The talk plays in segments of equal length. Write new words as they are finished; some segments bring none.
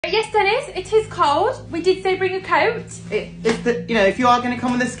Yes, Dennis, it is cold. We did say bring a coat. If you are going to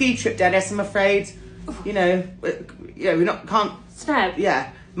come on the ski trip, Dennis, I'm afraid, we can't. Snow.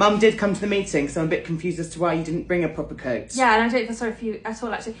 Yeah, Mum did come to the meeting, so I'm a bit confused as to why you didn't bring a proper coat. Yeah, and I don't feel sorry for you at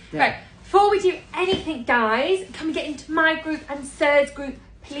all, actually. Yeah. Right, before we do anything, guys, can we get into my group and Sir's group,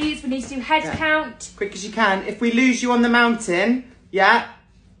 please? We need to do head count. Quick as you can. If we lose you on the mountain,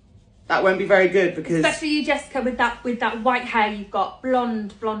 that won't be very good because... Especially you, Jessica, with that white hair you've got.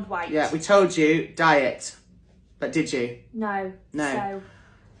 Blonde, white. Yeah, we told you, diet. But did you? No. No. So,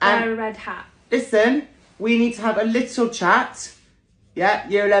 wear a red hat. Listen, we need to have a little chat. Yeah,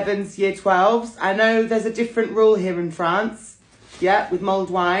 year 11s, year 12s. I know there's a different rule here in France. Yeah, with mulled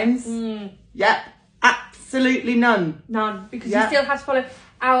wines. Yeah, absolutely none. None, because you still have to follow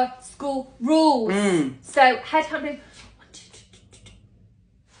our school rules. So, head count, please. 1, 2, 3, 4.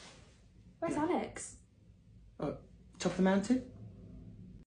 Where's Alex? Oh, top of the mountain?